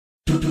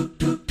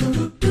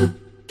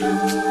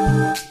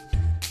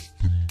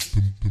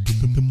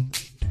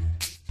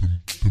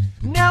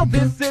Now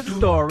this is a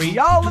story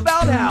all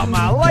about how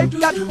my life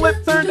got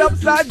flipped, turned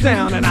upside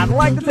down, and I'd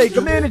like to take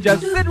a minute,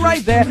 just sit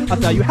right there. I'll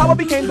tell you how I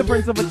became the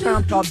prince of a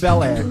town called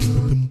Bel-Air.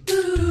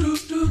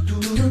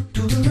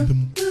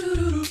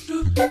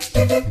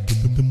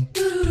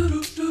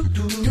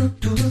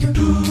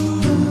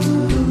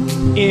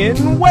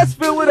 In West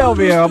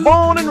Philadelphia,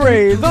 born and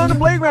raised, on the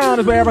playground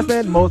is where I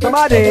spent most of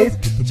my days.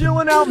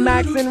 Chilling out,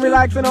 maxing,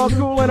 relaxing, all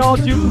cool and all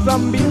shooting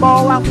some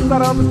b-ball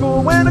outside of the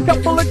school when a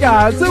couple of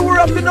guys who were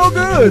up to no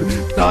good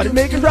started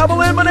making trouble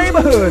in my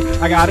neighborhood.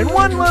 I got in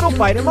one little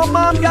fight and my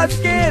mom got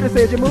scared and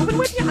said, "You're moving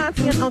with your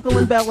auntie and uncle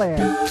in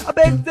Bel-Air." I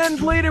begged and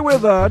pleaded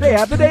with her day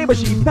after day, but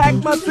she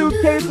packed my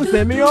suitcase and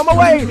sent me on my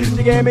way.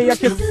 She gave me a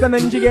kiss and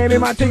then she gave me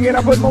my ticket.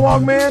 I put my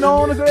Walkman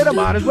on and said I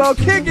might as well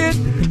kick it.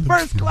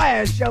 First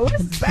class show,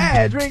 this is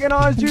bad. Drinking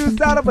orange juice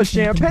out of a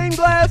champagne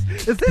glass.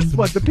 Is this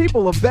what the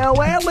people of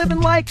Bel-Air living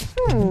like?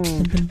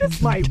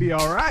 This might be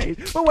alright.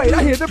 But wait,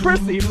 I hear the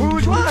prissy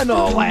bourgeois and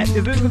all that.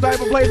 Is this the type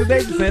of place that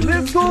they can send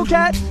this cool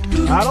cat?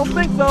 I don't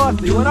think so. I'll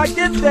see when I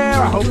get there.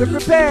 I hope they're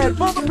prepared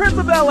for the Prince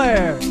of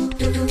Bel-Air.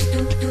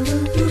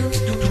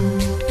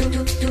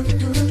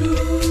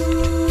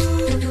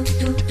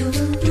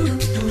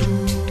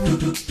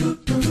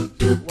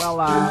 Well,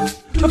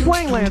 the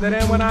plane landed,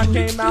 and when I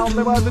came out,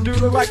 there was a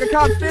dude look like a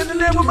cop standing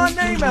there with my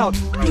name out.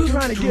 I ain't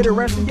trying to get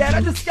arrested yet,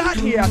 I just got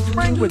here. I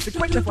sprang with the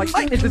quickness like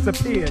lightning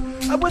disappeared.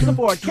 I whistled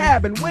for a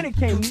cab, and when it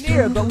came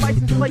near, the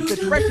license plate said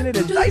freshen it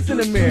and dice in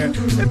the mirror.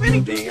 If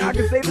anything, I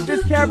could say that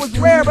this cab was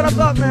rare, but I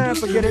thought, man,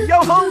 forget it. Yo,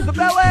 home's the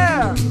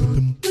Bel-Air!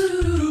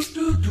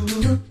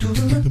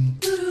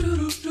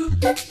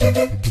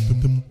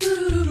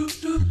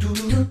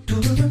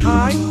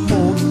 I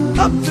pulled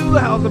up to the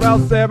house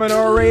about 7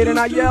 or 8, and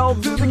I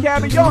yelled to the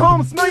cabby, "Yo,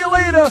 home, smell you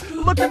later."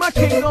 Look at my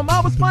kingdom,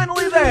 I was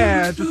finally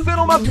there to sit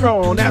on my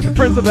throne as the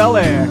Prince of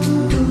Bel-Air.